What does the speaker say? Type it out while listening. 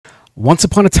Once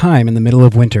upon a time in the middle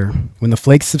of winter, when the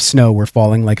flakes of snow were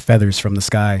falling like feathers from the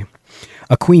sky,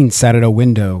 a queen sat at a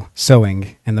window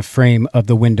sewing, and the frame of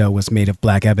the window was made of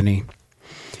black ebony.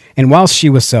 And whilst she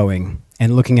was sewing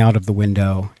and looking out of the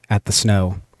window at the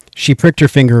snow, she pricked her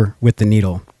finger with the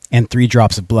needle, and 3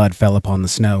 drops of blood fell upon the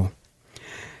snow.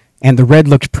 And the red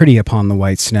looked pretty upon the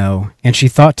white snow, and she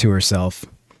thought to herself,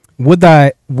 Would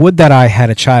that I had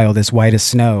a child as white as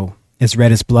snow, as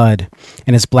red as blood,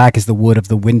 and as black as the wood of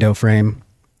the window frame.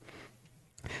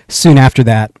 Soon after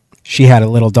that, she had a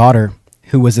little daughter,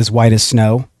 who was as white as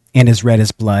snow, and as red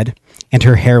as blood, and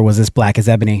her hair was as black as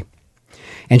ebony.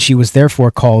 And she was therefore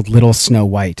called Little Snow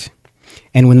White.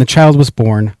 And when the child was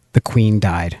born, the queen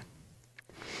died.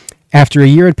 After a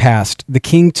year had passed, the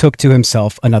king took to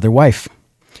himself another wife.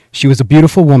 She was a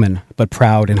beautiful woman, but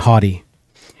proud and haughty,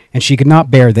 and she could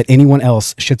not bear that anyone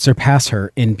else should surpass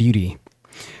her in beauty.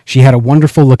 She had a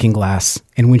wonderful looking-glass,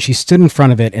 and when she stood in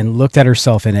front of it and looked at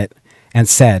herself in it, and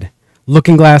said,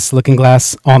 Looking-glass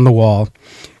on the wall,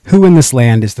 who in this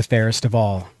land is the fairest of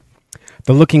all?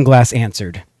 The looking-glass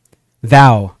answered,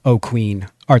 Thou, O queen,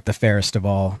 art the fairest of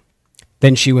all.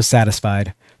 Then she was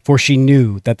satisfied, for she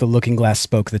knew that the looking-glass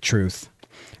spoke the truth.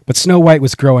 But Snow White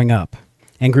was growing up,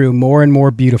 and grew more and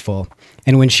more beautiful,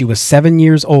 and when she was 7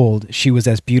 years old, she was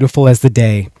as beautiful as the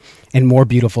day, and more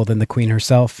beautiful than the queen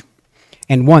herself.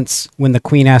 And once, when the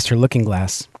queen asked her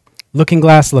looking-glass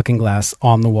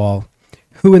on the wall,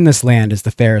 who in this land is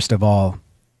the fairest of all?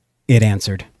 It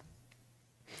answered,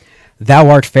 Thou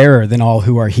art fairer than all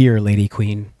who are here, Lady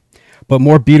Queen, but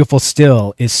more beautiful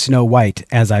still is Snow White,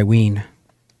 as I ween.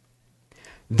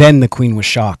 Then the queen was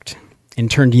shocked, and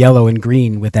turned yellow and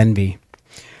green with envy.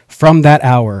 From that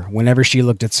hour, whenever she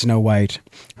looked at Snow White,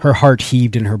 her heart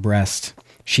heaved in her breast.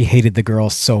 She hated the girl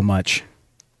so much.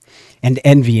 And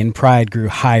envy and pride grew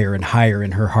higher and higher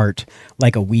in her heart,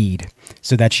 like a weed,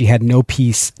 so that she had no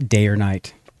peace day or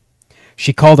night.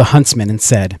 She called a huntsman and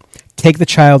said, Take the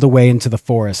child away into the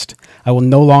forest. I will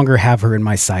no longer have her in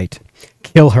my sight.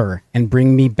 Kill her, and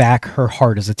bring me back her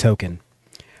heart as a token.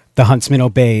 The huntsman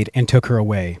obeyed and took her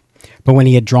away. But when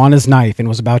he had drawn his knife and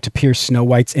was about to pierce Snow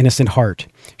White's innocent heart,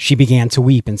 she began to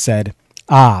weep and said,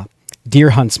 Ah, dear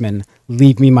huntsman,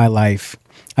 leave me my life.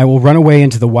 I will run away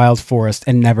into the wild forest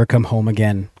and never come home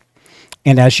again.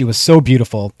 And as she was so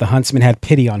beautiful, the huntsman had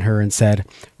pity on her and said,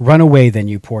 Run away then,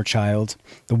 you poor child.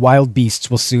 The wild beasts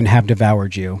will soon have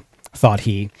devoured you, thought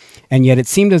he, and yet it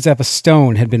seemed as if a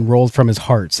stone had been rolled from his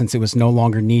heart, since it was no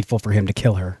longer needful for him to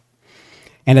kill her.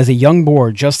 And as a young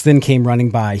boar just then came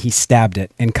running by, he stabbed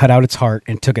it and cut out its heart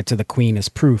and took it to the queen as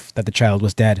proof that the child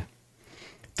was dead.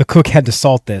 The cook had to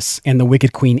salt this, and the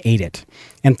wicked queen ate it,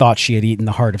 and thought she had eaten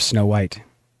the heart of Snow White.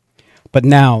 But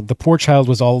now the poor child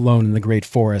was all alone in the great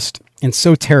forest, and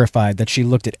so terrified that she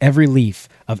looked at every leaf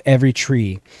of every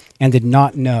tree, and did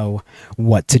not know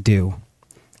what to do.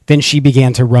 Then she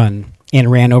began to run,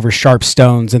 and ran over sharp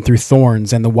stones and through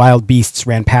thorns, and the wild beasts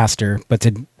ran past her, but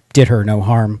did her no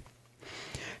harm.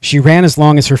 She ran as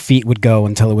long as her feet would go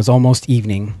until it was almost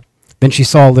evening. Then she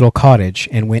saw a little cottage,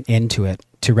 and went into it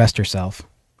to rest herself.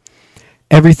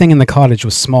 Everything in the cottage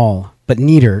was small, but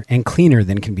neater and cleaner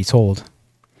than can be told.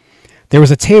 There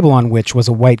was a table on which was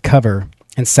a white cover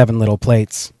and 7 little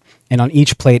plates, and on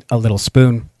each plate a little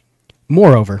spoon.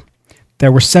 Moreover,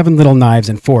 there were 7 little knives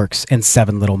and forks and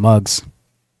 7 little mugs.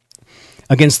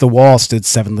 Against the wall stood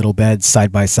 7 little beds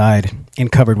side by side, and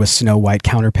covered with snow-white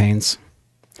counterpanes.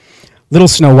 Little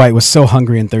Snow White was so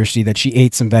hungry and thirsty that she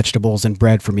ate some vegetables and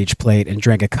bread from each plate, and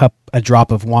drank a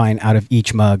drop of wine out of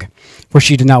each mug, for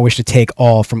she did not wish to take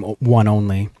all from one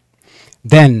only.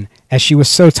 Then, as she was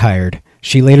so tired,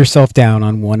 she laid herself down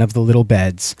on one of the little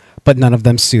beds, but none of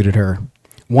them suited her.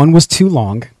 One was too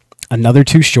long, another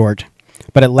too short,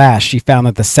 but at last she found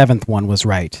that the 7th one was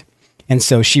right, and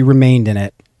so she remained in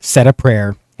it, said a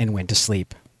prayer, and went to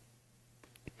sleep.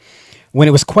 When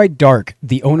it was quite dark,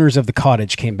 the owners of the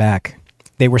cottage came back.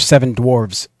 They were 7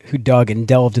 dwarves who dug and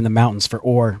delved in the mountains for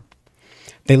ore.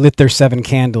 They lit their 7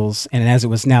 candles, and as it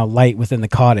was now light within the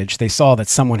cottage, they saw that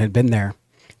someone had been there,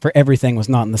 for everything was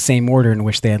not in the same order in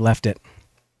which they had left it.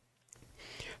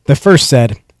 The first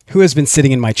said, Who has been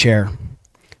sitting in my chair?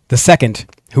 The second,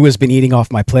 Who has been eating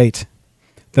off my plate?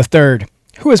 The third,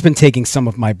 Who has been taking some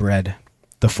of my bread?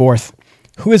 The fourth,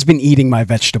 Who has been eating my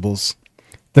vegetables?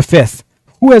 The fifth,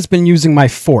 Who has been using my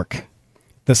fork?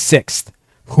 The sixth,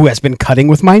 Who has been cutting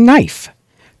with my knife?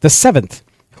 The 7th,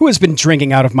 Who has been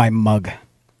drinking out of my mug?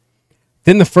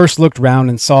 Then the first looked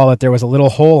round and saw that there was a little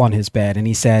hole on his bed, and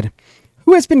he said,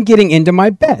 Who has been getting into my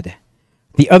bed?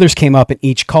 The others came up and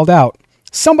each called out,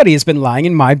 Somebody has been lying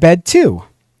in my bed too.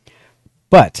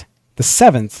 But The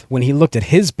seventh, when he looked at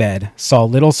his bed, saw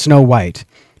little Snow White,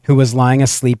 who was lying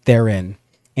asleep therein.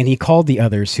 And he called the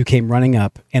others, who came running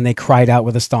up, and they cried out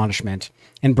with astonishment,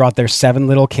 and brought their 7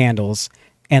 little candles,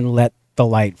 and let the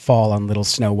light fall on little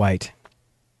Snow White.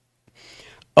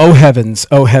 Oh heavens,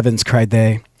 cried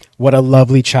they, what a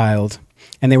lovely child.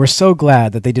 And they were so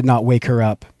glad that they did not wake her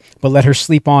up, but let her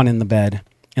sleep on in the bed.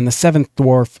 And the 7th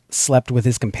dwarf slept with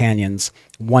his companions,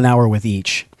 1 hour with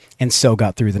each, and so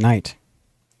got through the night.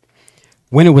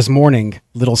 When it was morning,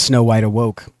 little Snow White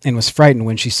awoke, and was frightened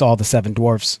when she saw the 7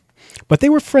 dwarfs. But they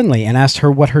were friendly, and asked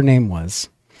her what her name was.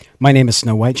 My name is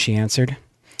Snow White, she answered.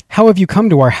 How have you come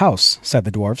to our house? Said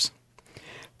the dwarfs.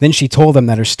 Then she told them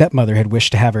that her stepmother had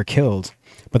wished to have her killed,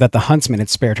 but that the huntsman had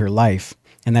spared her life,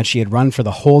 and that she had run for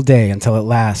the whole day until at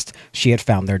last she had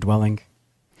found their dwelling.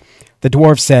 The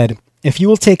dwarf said, If you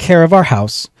will take care of our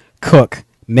house, cook,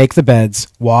 make the beds,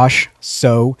 wash,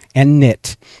 sew, and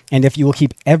knit, and if you will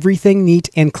keep everything neat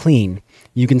and clean,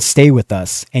 you can stay with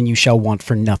us, and you shall want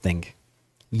for nothing.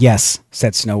 Yes,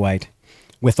 said Snow White,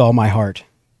 with all my heart.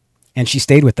 And she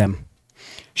stayed with them.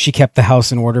 She kept the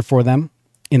house in order for them.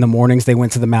 In the mornings they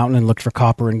went to the mountain and looked for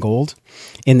copper and gold.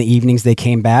 In the evenings they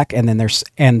came back, and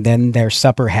then their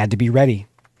supper had to be ready.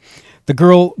 The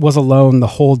girl was alone the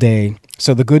whole day,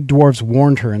 so the good dwarves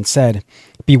warned her and said,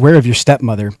 Beware of your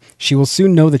stepmother. She will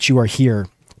soon know that you are here.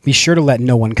 Be sure to let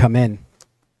no one come in.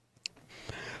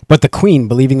 But the queen,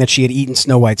 believing that she had eaten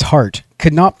Snow White's heart,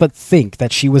 could not but think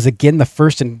that she was again the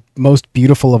first and most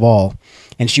beautiful of all,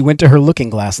 and she went to her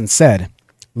looking-glass and said,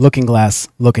 looking glass,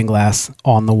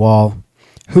 on the wall,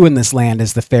 who in this land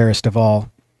is the fairest of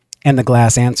all? And the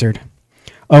glass answered,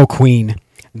 O queen,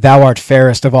 thou art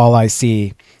fairest of all I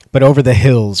see, but over the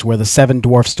hills where the 7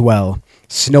 dwarfs dwell,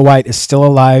 Snow White is still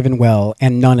alive and well,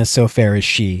 and none is so fair as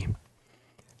she.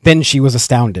 Then she was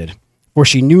astounded, for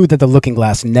she knew that the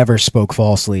looking-glass never spoke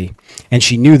falsely, and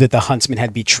she knew that the huntsman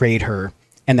had betrayed her,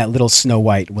 and that little Snow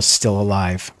White was still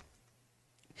alive.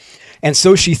 And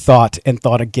so she thought and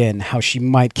thought again how she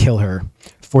might kill her,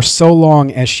 for so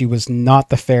long as she was not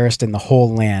the fairest in the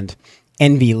whole land,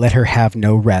 envy let her have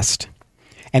no rest.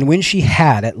 And when she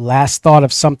had at last thought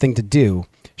of something to do,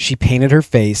 she painted her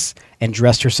face and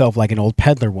dressed herself like an old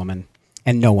peddler woman,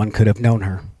 and no one could have known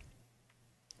her.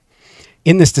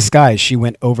 In this disguise she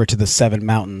went over to the 7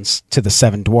 mountains, to the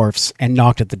 7 dwarfs, and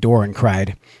knocked at the door and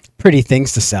cried, Pretty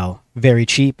things to sell, very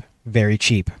cheap, very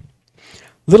cheap.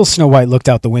 Little Snow White looked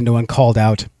out the window and called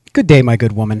out, Good day, my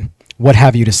good woman. What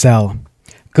have you to sell?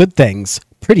 Good things,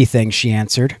 pretty things, she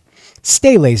answered.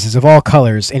 Stay laces of all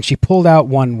colors, and she pulled out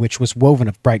one which was woven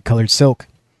of bright-colored silk.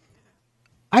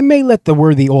 I may let the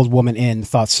worthy old woman in,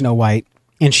 thought Snow White,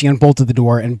 and she unbolted the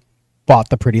door and bought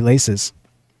the pretty laces.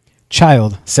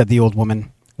 Child, said the old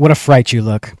woman, what a fright you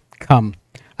look. Come,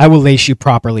 I will lace you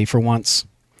properly for once.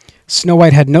 Snow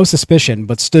White had no suspicion,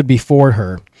 but stood before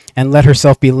her, and let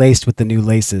herself be laced with the new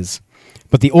laces.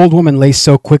 But the old woman laced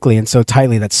so quickly and so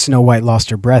tightly that Snow White lost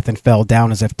her breath and fell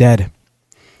down as if dead.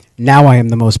 Now I am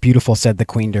the most beautiful, said the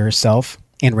queen to herself,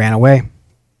 and ran away.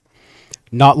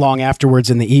 Not long afterwards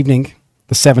in the evening,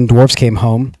 the 7 dwarfs came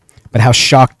home, but how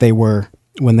shocked they were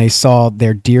when they saw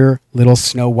their dear little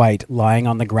Snow White lying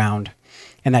on the ground,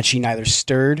 and that she neither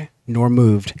stirred nor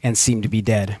moved and seemed to be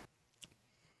dead.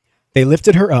 They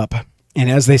lifted her up, and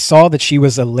as they saw that she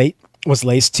was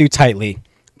laced too tightly,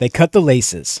 they cut the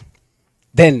laces.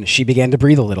 Then she began to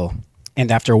breathe a little,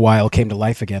 and after a while came to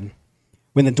life again.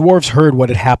 When the dwarves heard what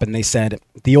had happened, they said,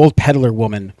 The old peddler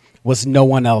woman was no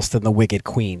one else than the wicked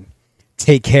queen.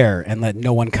 Take care, and let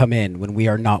no one come in when we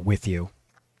are not with you.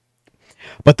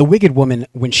 But the wicked woman,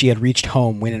 when she had reached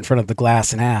home, went in front of the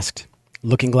glass and asked,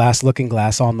 looking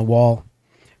glass on the wall,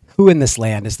 Who in this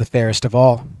land is the fairest of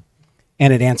all?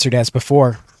 And it answered as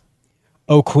before,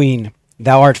 O queen,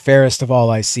 thou art fairest of all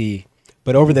I see,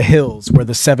 but over the hills where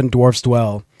the 7 dwarfs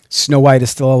dwell, Snow White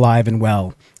is still alive and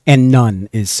well, and none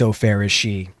is so fair as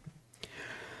she.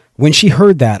 When she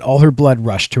heard that, all her blood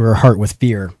rushed to her heart with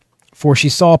fear, for she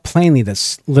saw plainly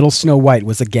that little Snow White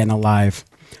was again alive.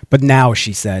 But now,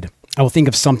 she said, I will think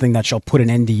of something that shall put an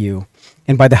end to you.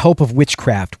 And by the help of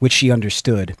witchcraft, which she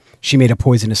understood, she made a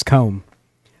poisonous comb.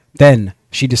 Then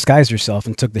she disguised herself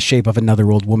and took the shape of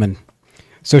another old woman.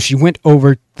 So she went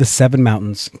over the 7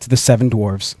 mountains to the 7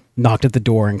 dwarfs, knocked at the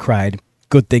door, and cried,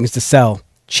 Good things to sell,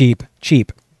 cheap,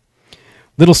 cheap.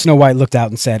 Little Snow White looked out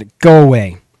and said, Go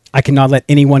away, I cannot let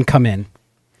anyone come in.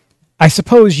 I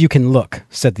suppose you can look,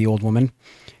 said the old woman,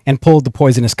 and pulled the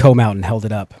poisonous comb out and held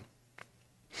it up.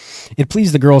 It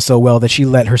pleased the girl so well that she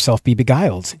let herself be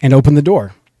beguiled, and opened the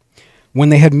door. When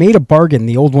they had made a bargain,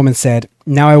 the old woman said,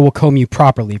 Now I will comb you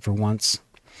properly for once.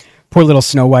 Poor little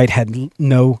Snow White had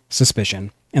no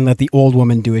suspicion, and let the old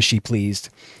woman do as she pleased.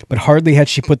 But hardly had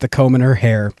she put the comb in her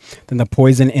hair than the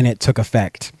poison in it took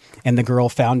effect, and the girl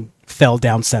fell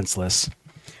down senseless.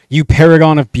 "You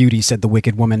paragon of beauty," said the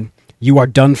wicked woman, "you are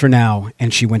done for now,"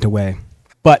 and she went away.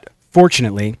 But,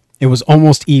 fortunately, it was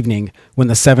almost evening when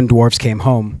the 7 dwarfs came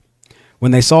home.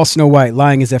 When they saw Snow White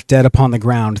lying as if dead upon the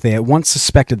ground, they at once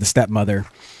suspected the stepmother,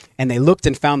 and they looked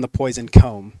and found the poisoned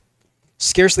comb.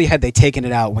 Scarcely had they taken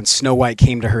it out when Snow White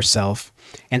came to herself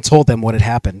and told them what had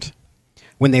happened.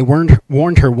 When they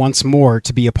warned her once more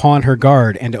to be upon her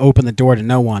guard and to open the door to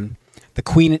no one, the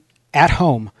queen at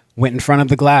home went in front of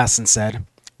the glass and said,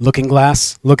 looking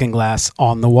glass,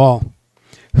 on the wall,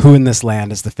 who in this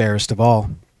land is the fairest of all?"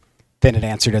 Then it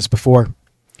answered as before,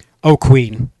 "O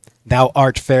queen, thou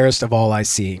art fairest of all I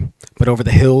see, but over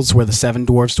the hills where the 7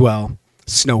 dwarfs dwell,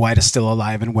 Snow White is still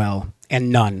alive and well, and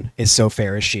none is so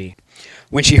fair as she."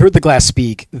 When she heard the glass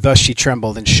speak, thus she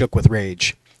trembled and shook with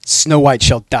rage. "Snow White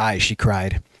shall die," she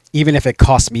cried, "even if it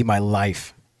costs me my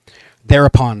life."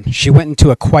 Thereupon she went into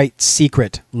a quite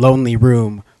secret, lonely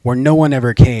room where no one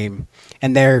ever came,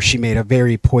 and there she made a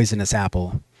very poisonous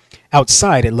apple.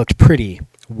 Outside it looked pretty,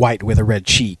 white with a red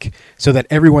cheek, so that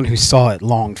everyone who saw it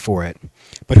longed for it,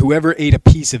 but whoever ate a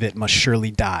piece of it must surely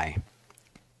die.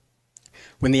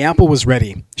 When the apple was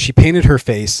ready, she painted her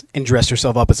face and dressed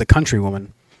herself up as a countrywoman,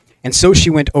 and so she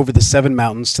went over the 7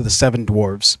 mountains to the 7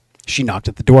 dwarves. She knocked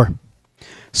at the door.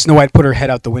 Snow White put her head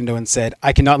out the window and said,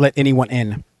 "I cannot let anyone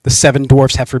in. The 7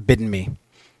 dwarfs have forbidden me."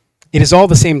 "It is all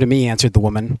the same to me," answered the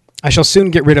woman. "I shall soon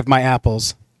get rid of my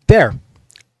apples. There,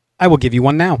 I will give you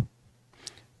one now."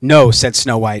 "No," said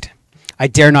Snow White. "I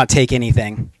dare not take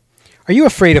anything." "Are you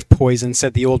afraid of poison?"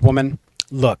 said the old woman.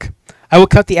 "Look, I will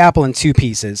cut the apple in 2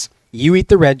 pieces. You eat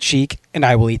the red cheek, and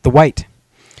I will eat the white."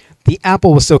 The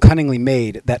apple was so cunningly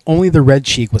made that only the red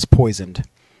cheek was poisoned.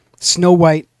 Snow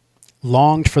White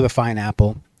longed for the fine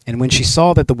apple, and when she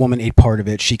saw that the woman ate part of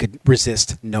it, she could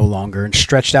resist no longer, and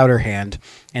stretched out her hand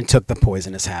and took the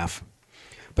poisonous half.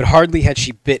 But hardly had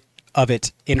she bit of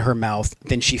it in her mouth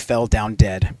than she fell down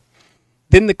dead.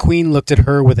 Then the queen looked at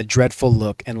her with a dreadful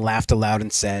look and laughed aloud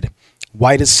and said,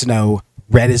 "White as snow,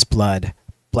 red as blood,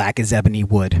 black as ebony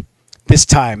wood. This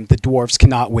time the dwarfs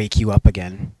cannot wake you up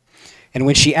again." And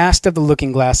when she asked of the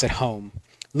looking-glass at home,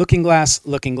 looking glass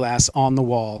on the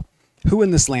wall, who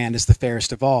in this land is the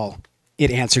fairest of all?"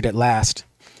 it answered at last,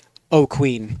 "O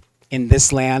queen, in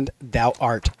this land thou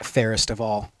art fairest of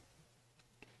all."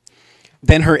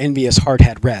 Then her envious heart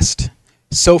had rest,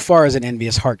 so far as an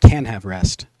envious heart can have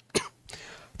rest.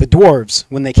 The dwarves,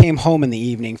 when they came home in the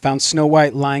evening, found Snow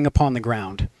White lying upon the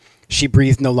ground. She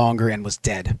breathed no longer and was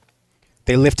dead.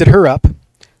 They lifted her up,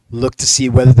 looked to see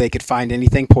whether they could find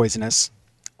anything poisonous,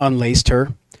 unlaced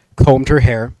her, combed her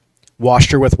hair,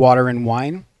 washed her with water and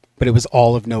wine, but it was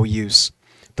all of no use.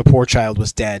 The poor child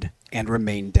was dead, and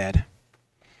remained dead.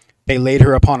 They laid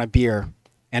her upon a bier,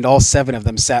 and all 7 of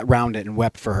them sat round it and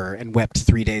wept for her, and wept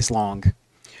 3 days long.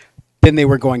 Then they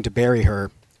were going to bury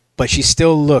her, but she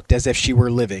still looked as if she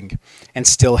were living, and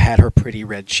still had her pretty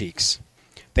red cheeks.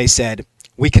 They said,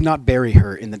 "We cannot bury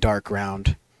her in the dark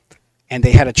ground." And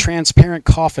they had a transparent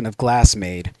coffin of glass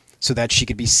made, so that she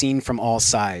could be seen from all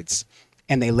sides.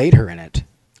 And they laid her in it,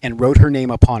 and wrote her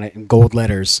name upon it in gold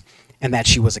letters, and that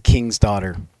she was a king's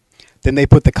daughter. Then they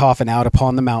put the coffin out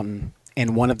upon the mountain,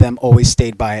 and one of them always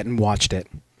stayed by it and watched it.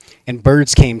 And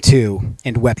birds came too,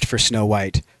 and wept for Snow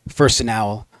White, first an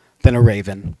owl, then a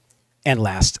raven, and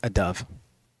last a dove.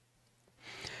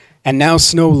 And now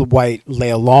Snow White lay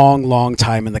a long, long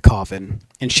time in the coffin,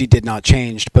 and she did not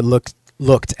change, but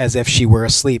looked as if she were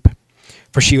asleep,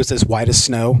 for she was as white as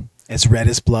snow, as red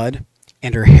as blood,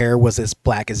 and her hair was as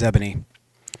black as ebony.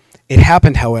 It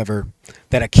happened, however,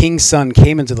 that a king's son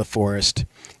came into the forest,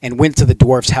 and went to the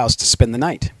dwarf's house to spend the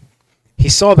night. He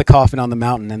saw the coffin on the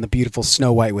mountain and the beautiful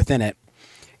Snow White within it,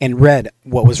 and read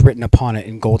what was written upon it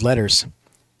in gold letters.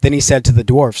 Then he said to the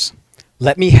dwarfs,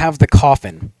 "Let me have the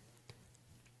coffin.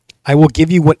 I will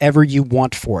give you whatever you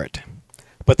want for it."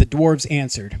 But the dwarfs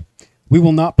answered, "We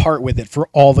will not part with it for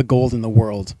all the gold in the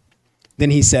world."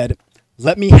 Then he said,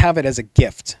 "Let me have it as a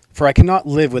gift, for I cannot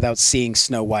live without seeing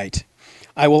Snow White.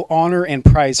 I will honor and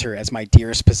prize her as my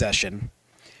dearest possession."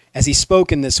 As he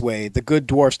spoke in this way, the good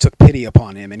dwarfs took pity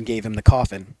upon him and gave him the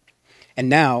coffin. And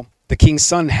now the king's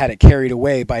son had it carried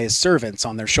away by his servants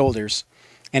on their shoulders.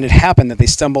 And it happened that they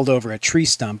stumbled over a tree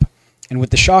stump, and with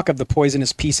the shock of the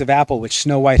poisonous piece of apple which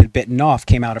Snow White had bitten off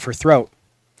came out of her throat.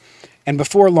 And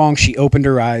before long she opened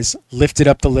her eyes, lifted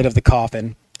up the lid of the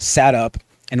coffin, sat up,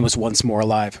 and was once more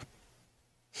alive.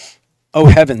 "Oh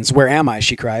heavens, where am I?"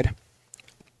 she cried.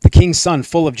 The king's son,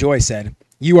 full of joy, said,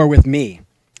 "You are with me,"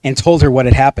 and told her what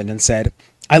had happened, and said,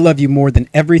 I love you more than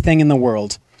everything in the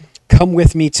world. Come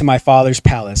with me to my father's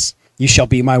palace. You shall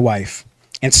be my wife."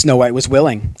 And Snow White was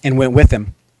willing, and went with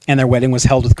him, and their wedding was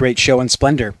held with great show and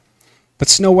splendor. But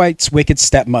Snow White's wicked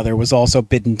stepmother was also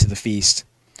bidden to the feast.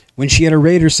 When she had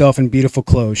arrayed herself in beautiful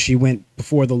clothes, she went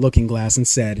before the looking-glass and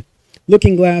said,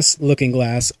 looking glass,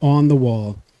 on the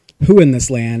wall, who in this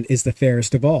land is the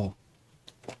fairest of all?"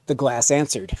 The glass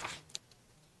answered,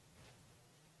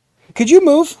 "Could you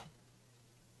move?"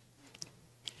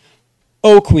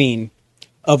 "O Queen,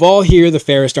 of all here the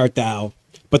fairest art thou,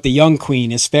 but the young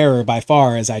queen is fairer by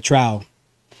far, as I trow."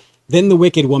 Then the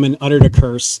wicked woman uttered a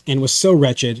curse, and was so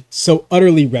wretched, so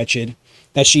utterly wretched,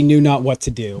 that she knew not what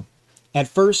to do. At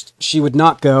first she would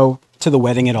not go to the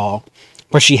wedding at all,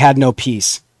 for she had no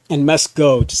peace, and must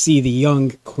go to see the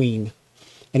young queen.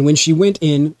 And when she went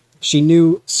in, she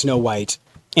knew Snow White,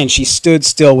 and she stood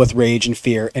still with rage and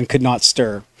fear, and could not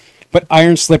stir. But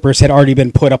iron slippers had already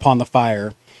been put upon the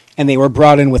fire, and they were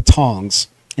brought in with tongs,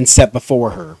 and set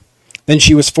before her. Then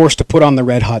she was forced to put on the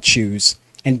red-hot shoes,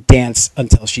 and dance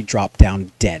until she dropped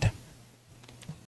down dead.